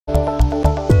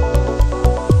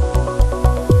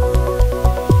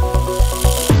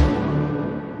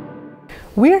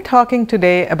We are talking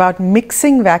today about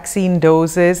mixing vaccine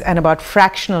doses and about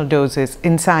fractional doses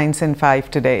in Science in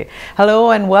 5 today. Hello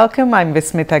and welcome. I'm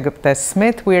Vismita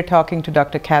Gupta-Smith. We are talking to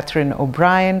Dr. Catherine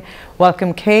O'Brien.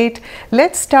 Welcome, Kate.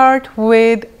 Let's start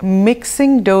with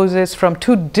mixing doses from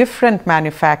two different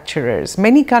manufacturers.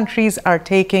 Many countries are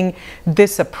taking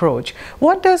this approach.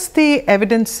 What does the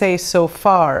evidence say so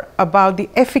far about the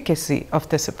efficacy of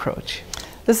this approach?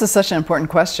 This is such an important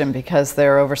question because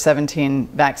there are over 17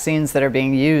 vaccines that are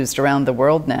being used around the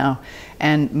world now,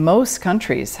 and most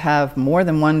countries have more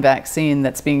than one vaccine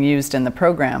that's being used in the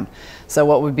program. So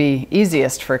what would be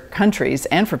easiest for countries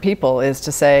and for people is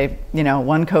to say, you know,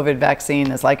 one COVID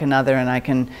vaccine is like another, and I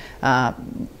can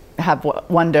have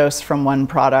one dose from one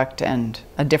product and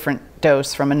a different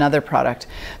dose from another product.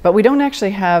 But we don't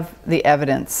actually have the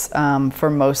evidence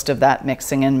for most of that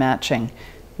mixing and matching.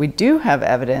 We do have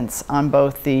evidence on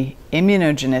both the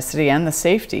immunogenicity and the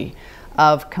safety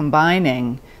of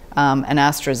combining an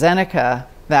AstraZeneca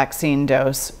vaccine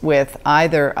dose with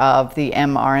either of the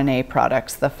mRNA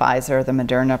products, the Pfizer or the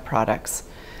Moderna products.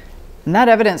 And that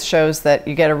evidence shows that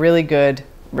you get a really good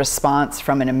response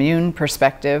from an immune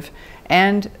perspective,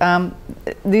 and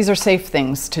these are safe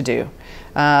things to do.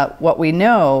 What we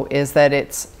know is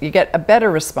that you get a better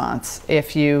response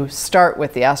if you start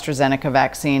with the AstraZeneca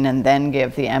vaccine and then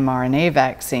give the mRNA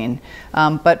vaccine,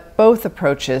 but both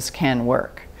approaches can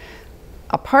work.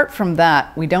 Apart from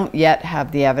that, we don't yet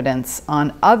have the evidence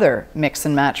on other mix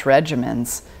and match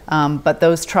regimens, but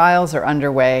those trials are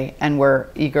underway and we're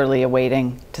eagerly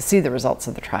awaiting to see the results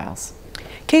of the trials.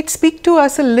 Kate, speak to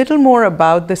us a little more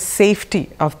about the safety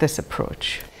of this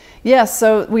approach. Yes,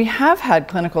 so we have had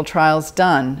clinical trials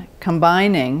done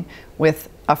combining with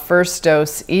a first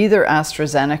dose either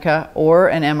AstraZeneca or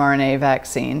an mRNA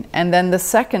vaccine, and then the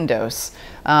second dose,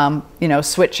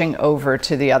 switching over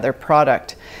to the other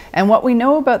product. And what we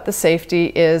know about the safety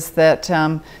is that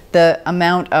the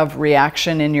amount of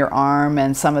reaction in your arm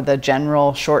and some of the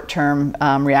general short-term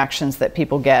reactions that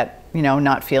people get,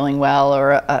 not feeling well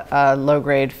or a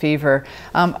low-grade fever,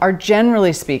 are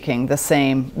generally speaking the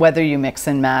same whether you mix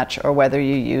and match or whether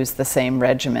you use the same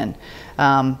regimen.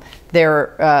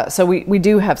 So we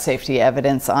do have safety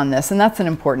evidence on this, and that's an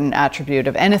important attribute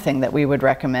of anything that we would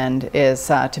recommend is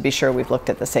to be sure we've looked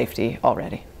at the safety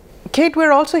already. Kate,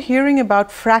 we're also hearing about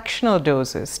fractional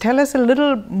doses. Tell us a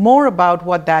little more about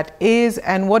what that is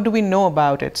and what do we know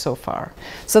about it so far?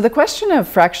 So the question of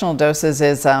fractional doses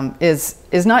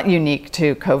is not unique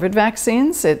to COVID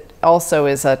vaccines. It also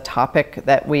is a topic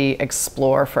that we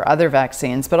explore for other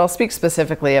vaccines, but I'll speak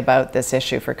specifically about this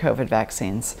issue for COVID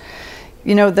vaccines.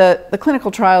 The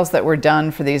clinical trials that were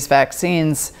done for these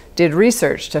vaccines did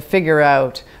research to figure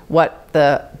out what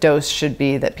the dose should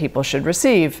be that people should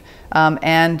receive,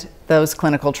 and those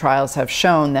clinical trials have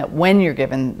shown that when you're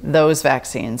given those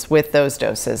vaccines with those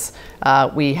doses,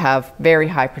 we have very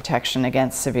high protection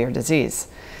against severe disease.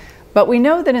 But we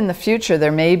know that in the future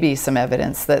there may be some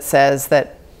evidence that says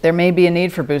that there may be a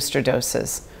need for booster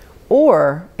doses,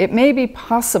 or it may be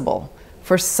possible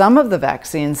for some of the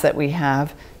vaccines that we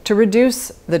have to reduce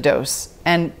the dose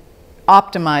and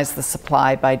optimize the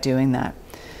supply by doing that.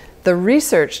 The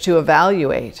research to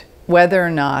evaluate whether or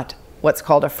not what's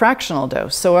called a fractional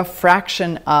dose, so a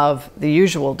fraction of the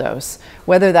usual dose,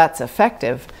 whether that's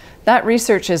effective, that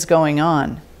research is going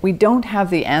on. We don't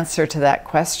have the answer to that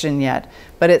question yet,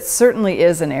 but it certainly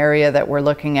is an area that we're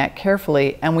looking at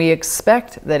carefully, and we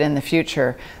expect that in the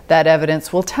future that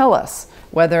evidence will tell us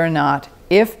whether or not,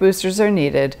 if boosters are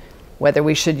needed, whether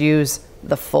we should use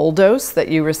the full dose that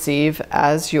you receive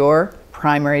as your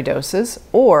primary doses,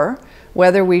 or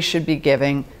whether we should be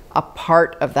giving a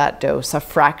part of that dose, a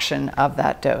fraction of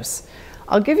that dose.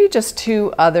 I'll give you just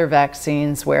two other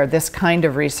vaccines where this kind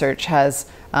of research has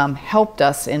helped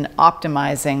us in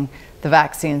optimizing the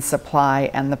vaccine supply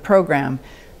and the program.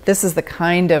 This is the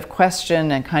kind of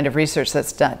question and kind of research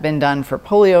that's been done for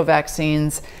polio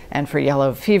vaccines and for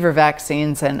yellow fever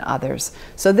vaccines and others.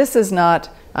 So this is not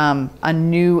a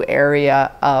new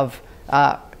area of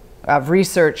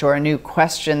research or a new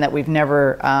question that we've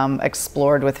never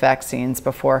explored with vaccines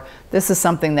before. This is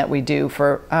something that we do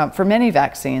for many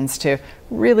vaccines to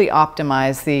really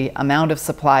optimize the amount of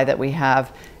supply that we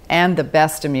have and the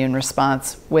best immune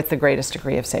response with the greatest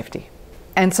degree of safety.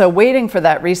 And so waiting for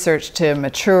that research to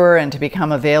mature and to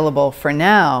become available for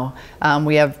now,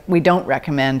 we don't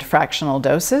recommend fractional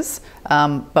doses,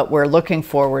 but we're looking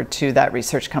forward to that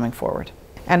research coming forward.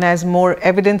 And as more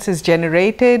evidence is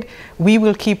generated, we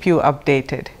will keep you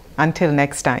updated. Until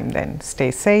next time then,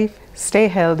 stay safe, stay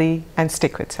healthy, and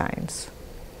stick with science.